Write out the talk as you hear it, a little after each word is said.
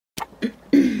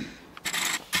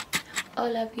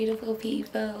Hola beautiful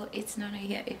people, it's Nona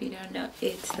here. If you don't know,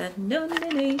 it's the Nona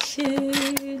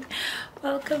Nation.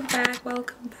 Welcome back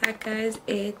guys.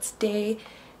 It's day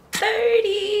 30.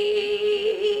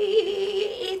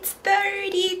 It's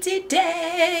 30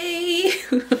 today.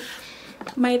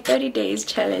 My 30 days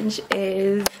challenge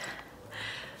is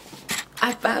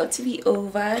about to be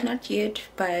over. Not yet,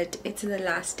 but it's the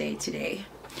last day today.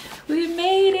 We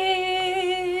made it!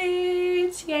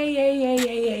 Yay, yay, yay,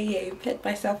 yay, yay, yay. Pat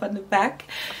myself on the back.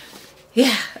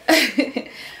 Yeah.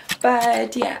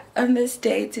 But yeah, on this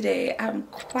day today, I'm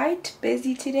quite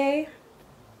busy today.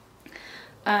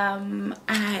 I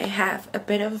have a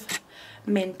bit of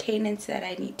maintenance that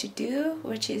I need to do,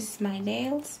 which is my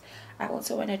nails. I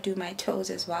also want to do my toes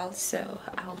as well, so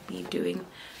I'll be doing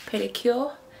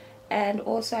pedicure. And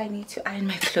also I need to iron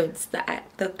my clothes,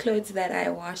 the clothes that I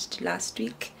washed last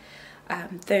week,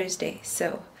 Thursday.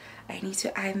 So I need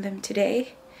to iron them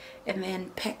today and then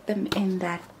pack them in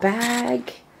that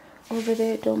bag over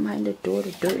there. Don't mind the door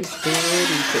is dirty.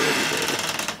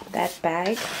 That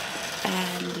bag.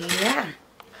 And yeah,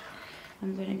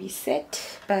 I'm gonna be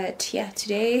set. But yeah,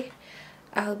 today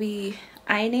I'll be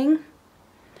ironing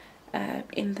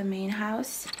in the main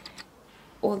house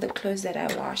all the clothes that I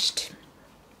washed.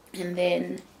 And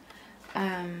then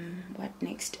what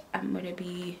next? I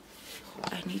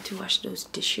need to wash those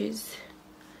dishes,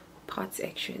 pots.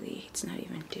 Actually, it's not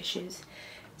even dishes,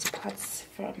 it's pots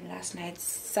from last night's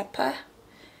supper.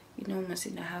 You know, almost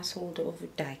in a household over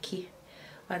daki,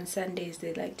 on Sundays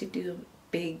they like to do a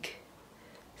big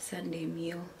Sunday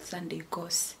meal, Sunday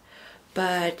course.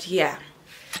 But yeah,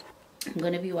 I'm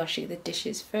gonna be washing the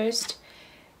dishes first,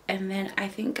 and then I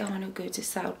think I want to go to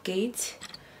Southgate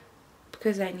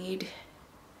because I need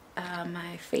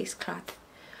my face cloth.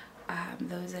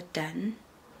 Those are done.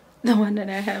 The one that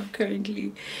I have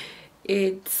currently,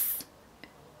 it's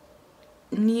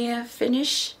near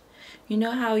finish. You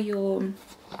know how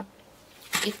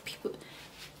if people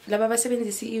laba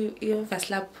basebenzisa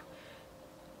i-vaslab,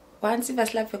 once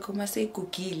i-vaslab yakho say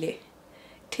kugile,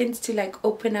 tends to like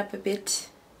open up a bit.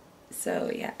 So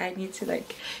yeah, I need to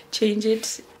like change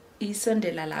it.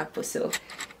 Isondela lapho. So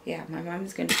yeah, my mom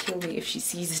is gonna kill me if she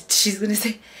sees it. She's gonna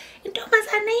say,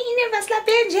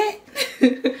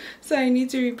 so I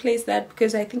need to replace that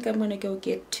because I think I'm gonna go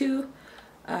get two.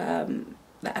 The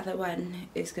other one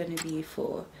is gonna be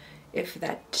for if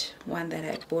that one that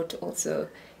I bought also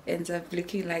ends up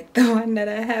looking like the one that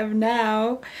I have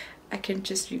now, I can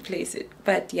just replace it.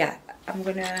 But yeah, I'm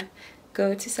gonna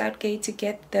go to Southgate to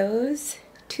get those,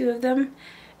 two of them,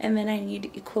 and then I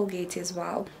need Equalgate as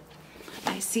well.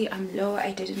 I see I'm low.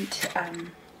 I didn't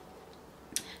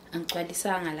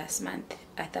last month.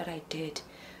 I thought I did,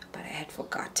 but I had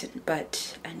forgotten.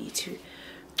 But I need to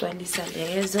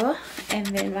lezo. And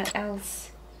then what else?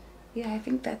 Yeah, I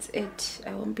think that's it.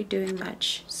 I won't be doing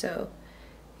much. So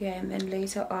yeah, and then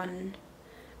later on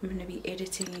I'm gonna be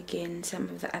editing again some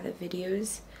of the other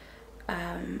videos.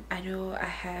 I know I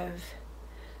have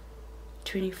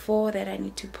 24 that I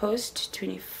need to post.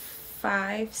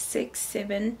 25, 6,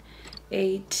 7,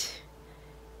 8,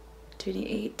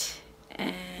 28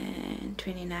 and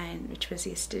 29, which was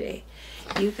yesterday.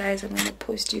 You guys, I'm going to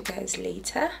post you guys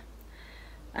later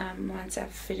once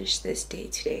I've finished this day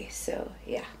today. So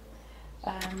yeah,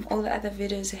 all the other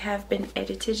videos have been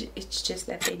edited. It's just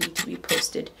that they need to be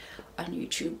posted on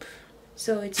YouTube.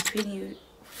 So it's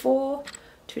 24,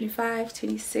 25,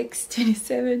 26,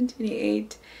 27,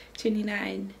 28,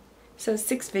 29. So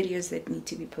 6 videos that need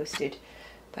to be posted,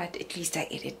 but at least I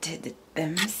edited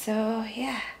them. So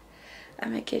yeah, I'm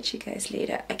gonna catch you guys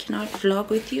later. I cannot vlog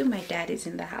with you. My dad is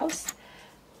in the house.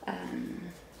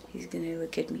 He's gonna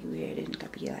look at me weird and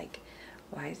be like,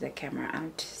 why is the camera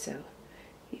out? So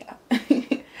yeah,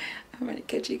 I'm gonna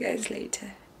catch you guys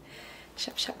later.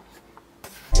 Shop shop.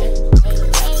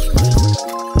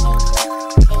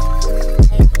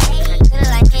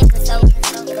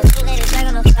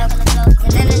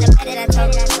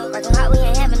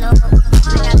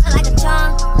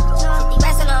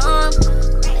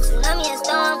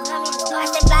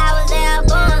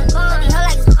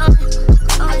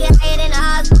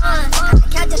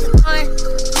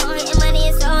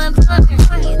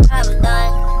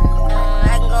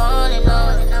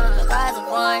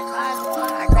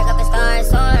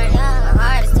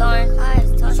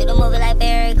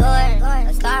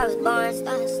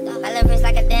 My life is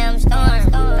like a damn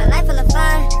storm. My life full of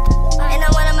fire.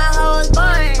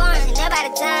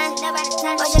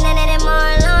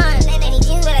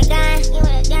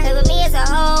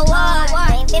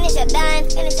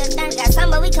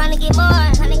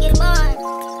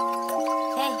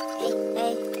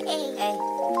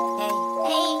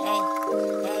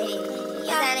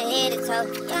 head to toe.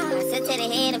 I sit to the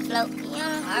head to float.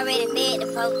 Already fed the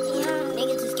poke.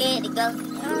 Niggas too scared to go.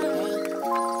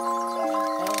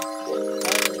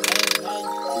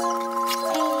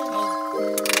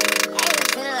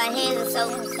 Feeling like hands and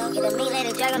soap. Get a meat, let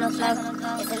it drag on the floor.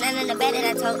 It's a none in the bed that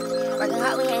I told. Working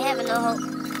hard, we ain't having no hope.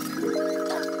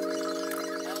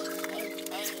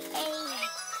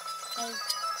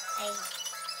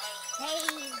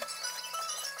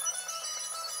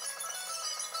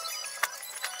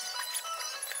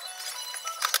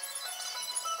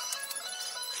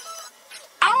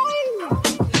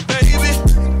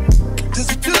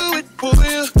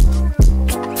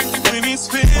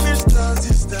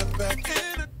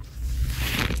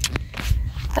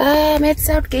 I'm at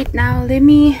Southgate now. Let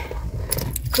me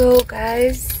go,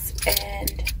 guys,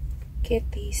 and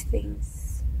get these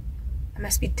things. I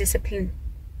must be disciplined.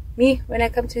 Me, when I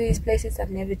come to these places,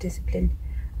 I'm never disciplined.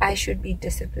 I should be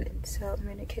disciplined. So I'm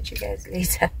gonna catch you guys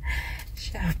later.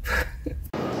 Sharp.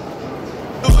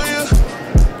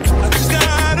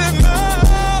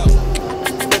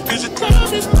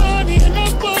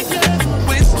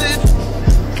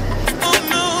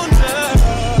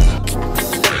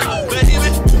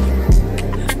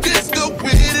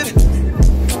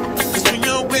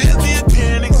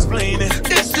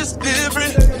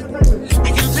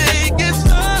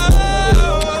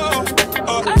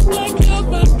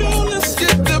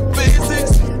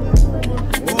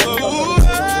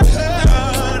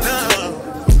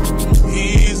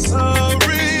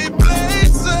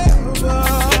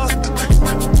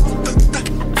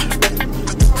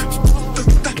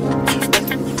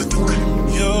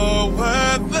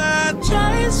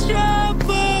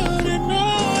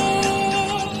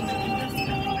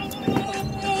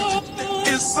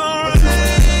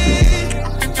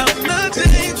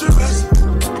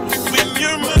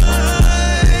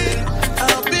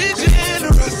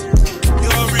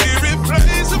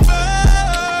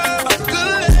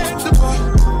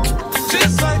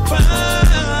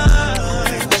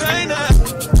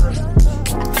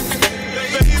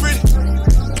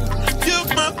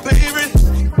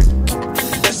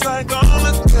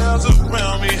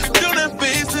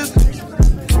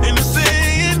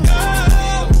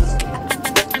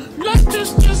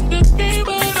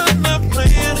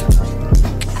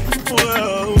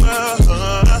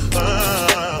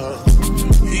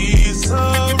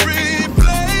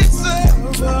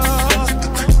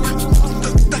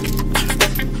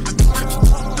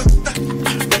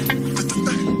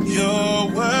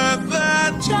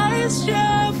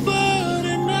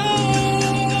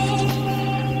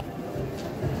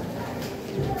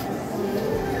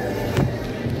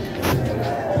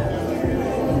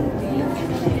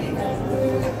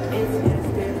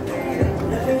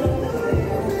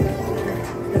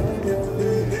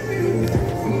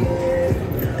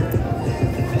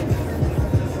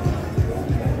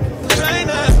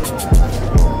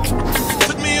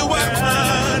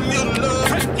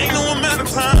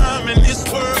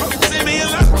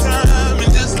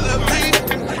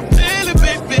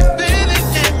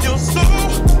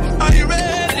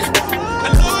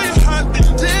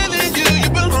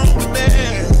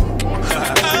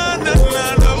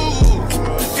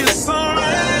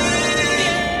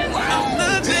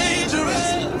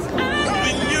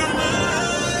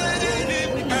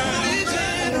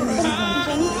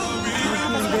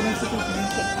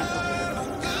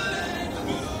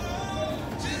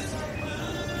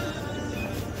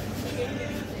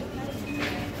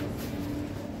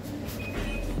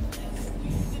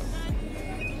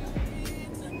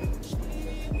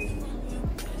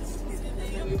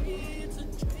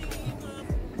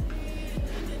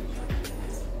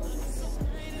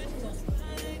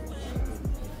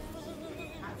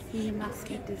 You must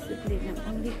get disciplined.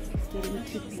 I'm only getting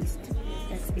toothpaste.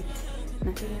 That's it.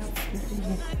 Nothing else. Nothing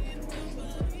more.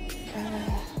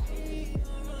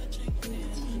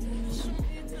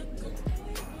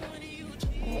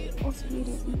 I also need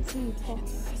an easy box.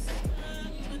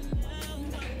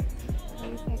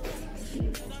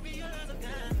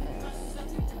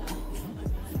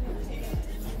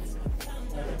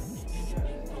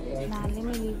 Now let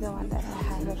me leave the one that I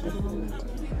have at the moment.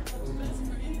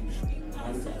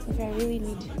 If I really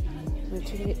need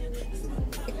literally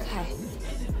okay.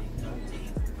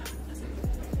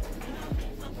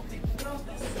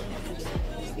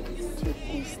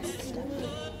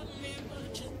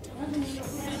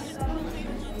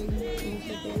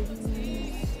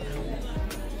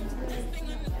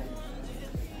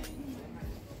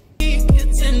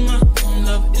 It's in my own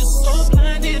love, it's so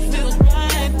blind, it feels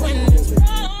right when it's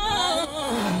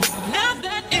wrong. Now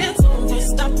that it's over,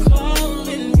 stop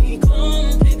calling me,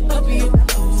 come pick up your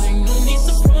clothes. Ain't no need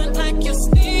to front like you're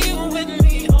still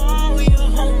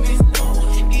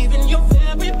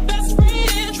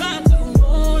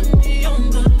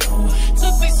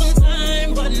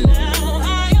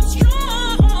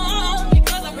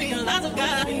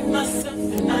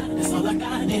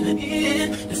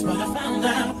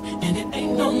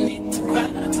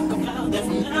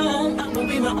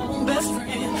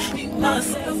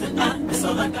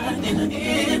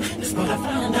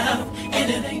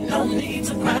no need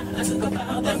to cry. I took a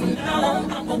vow that from now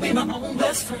on I'm gonna be my own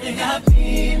best friend. Got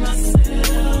me,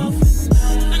 myself.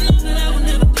 I know that I will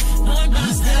never disappoint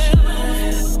myself.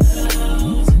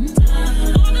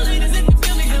 All the ladies, if you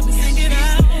feel me, help me sing it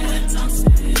out. I'm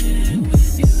staying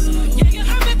with you. Yeah, you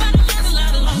heard me, but I learned a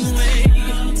lot along the way.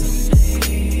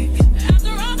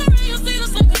 After all the rain, you'll see the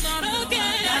sun come out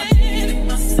again. I need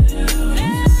myself.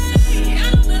 Hey, I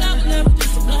know that I will never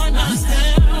disappoint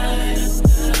myself.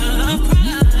 I've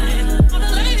cried. All the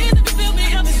ladies, if you feel me,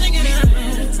 help me sing it out.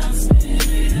 I'm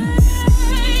staying.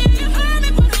 Hey, you heard me,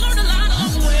 but I learned a lot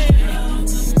along the way.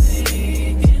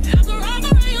 After all the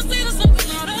rain, you'll see the sun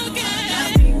come out again.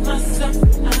 I need myself.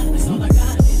 That's all I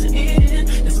got in the end.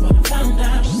 That's what I found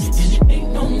out. And it ain't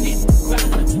no need to cry.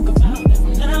 I took a vow that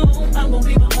from now on I'm gonna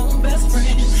be my own best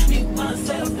friend. Be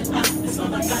myself and that's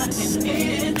all I got in the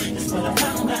end. That's what I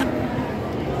found out.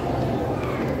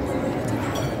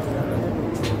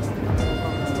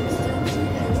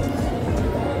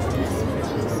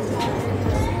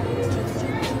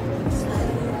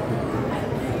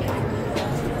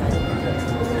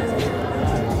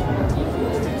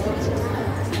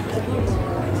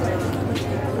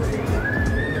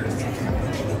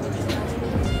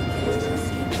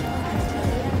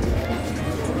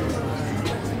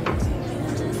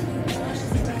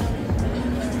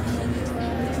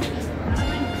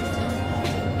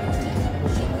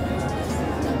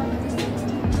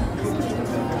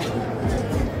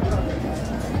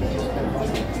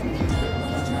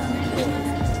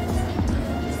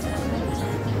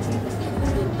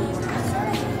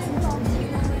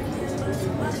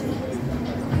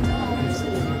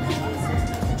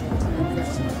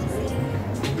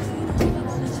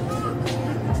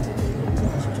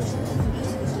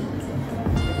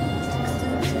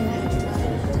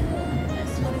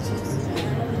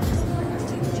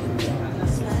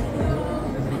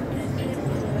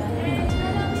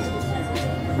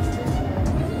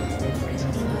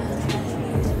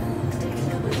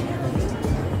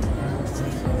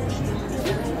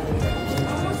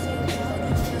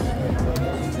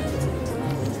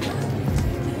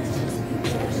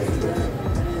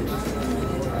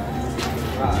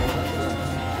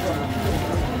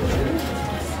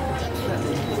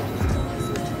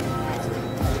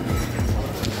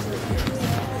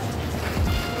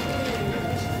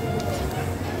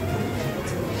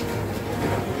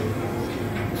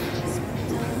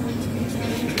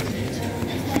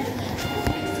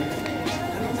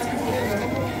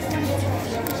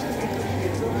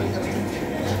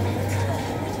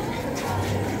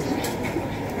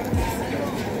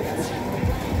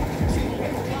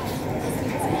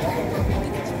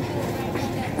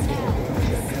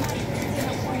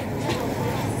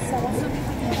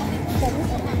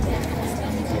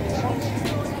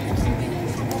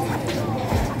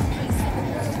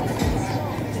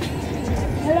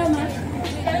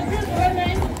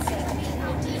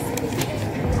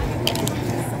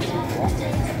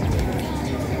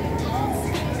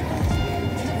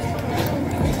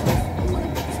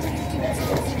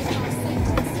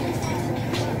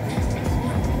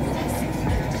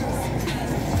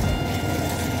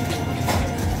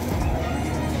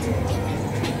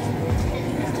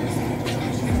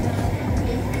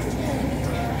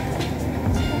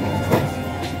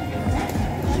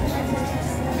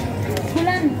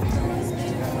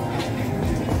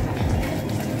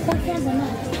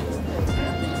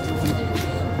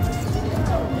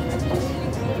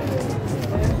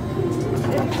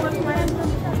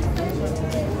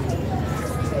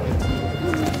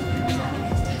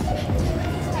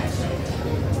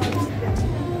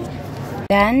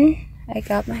 Done. I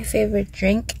got my favorite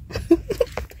drink.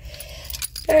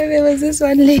 There was this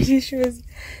one lady, she was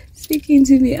speaking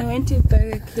to me. I went to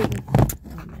Burger King.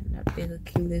 Oh man, not Burger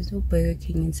King. There's no Burger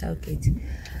King in Southgate.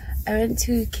 I went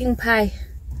to King Pie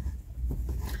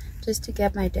just to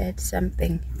get my dad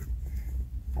something.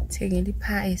 Tingly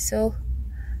pie. So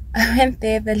I went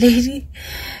there. The lady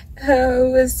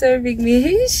who was serving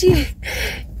me, she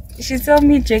saw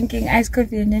me drinking iced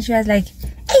coffee, and then she was like,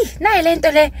 "Hey,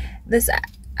 Nailentole." This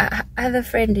other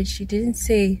friend, and she didn't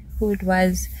say who it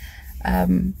was,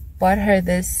 bought her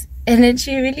this, and then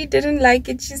she really didn't like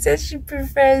it. She says she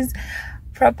prefers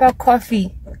proper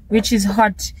coffee, which is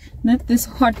hot, not this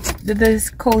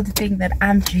cold thing that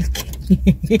I'm drinking.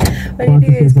 But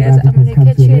anyways, guys, I'm gonna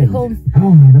catch you at home.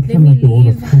 Let me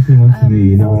leave. Because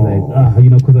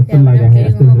I feel like I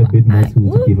still have a bit more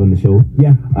to give on the show.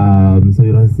 Yeah. So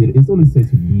it's always said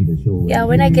to me the show. Yeah,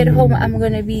 when I get home, I'm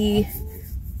gonna be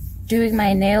doing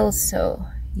my nails. So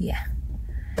yeah,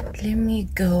 let me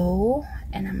go,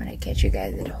 and I'm gonna catch you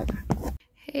guys at home.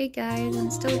 Hey guys, I'm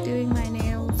still doing my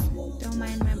nails. Don't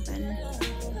mind my butt.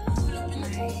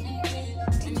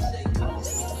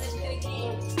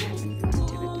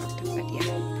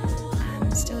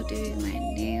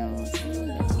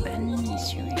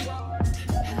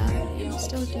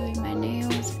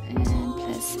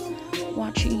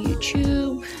 watching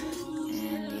YouTube,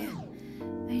 and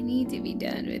yeah, I need to be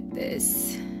done with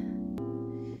this.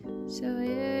 So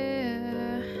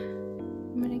yeah,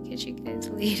 I'm gonna catch you guys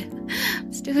later.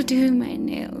 I'm still doing my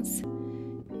nails.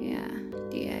 Yeah,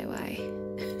 DIY.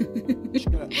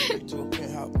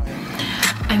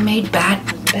 I made bad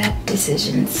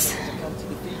decisions.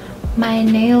 My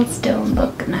nails don't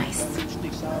look nice.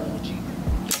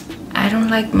 I don't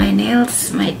like my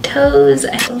nails, my toes.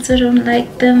 I also don't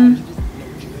like them.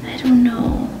 I don't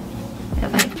know.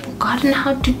 Have I forgotten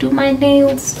how to do my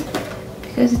nails?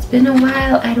 Because it's been a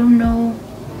while, I don't know.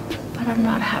 But I'm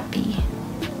not happy.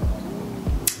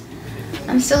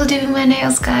 I'm still doing my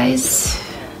nails, guys.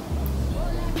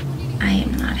 I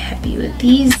am not happy with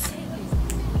these.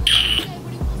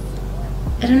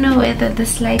 I don't know whether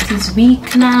this light is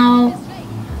weak now,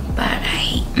 but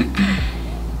I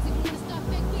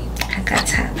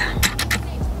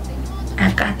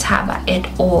got taba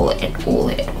at all.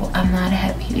 I'm not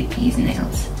happy with these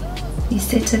nails. These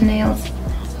sets of nails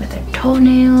with their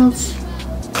toenails.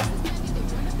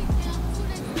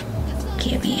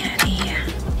 Get me out of here.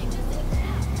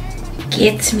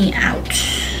 Get me out.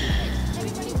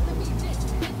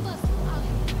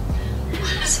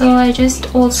 So I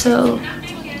just also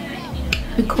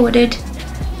recorded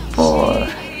for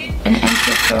an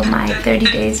entry for my 30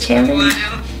 days challenge.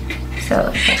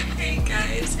 So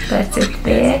that's it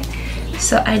there.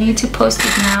 So I need to post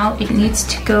it now. It needs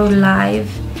to go live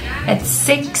at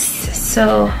 6.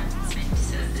 So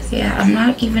yeah, I'm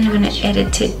not even gonna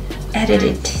edit it.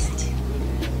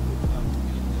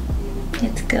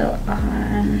 Let's go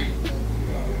on.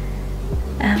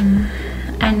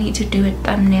 I need to do a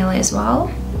thumbnail as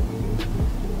well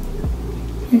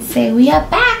and say we are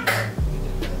back.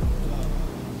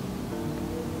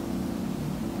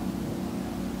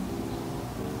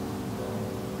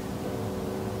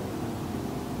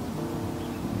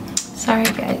 Sorry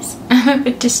guys, I'm a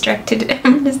bit distracted.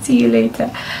 I'm gonna see you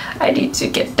later. I need to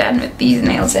get done with these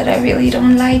nails that I really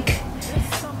don't like.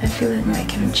 I'm feeling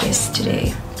like I'm Jess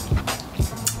today,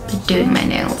 but doing my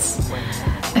nails.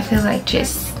 I feel like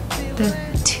Jess, the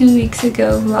 2 weeks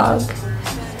ago vlog,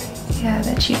 yeah,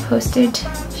 that she posted,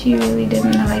 she really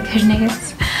didn't like her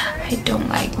nails. I don't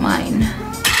like mine.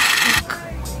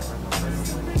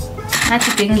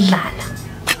 That's being lala.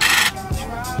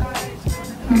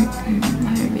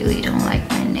 I really don't like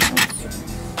my nails.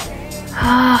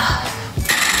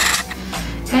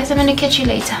 Guys, I'm gonna catch you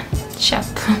later. Shop.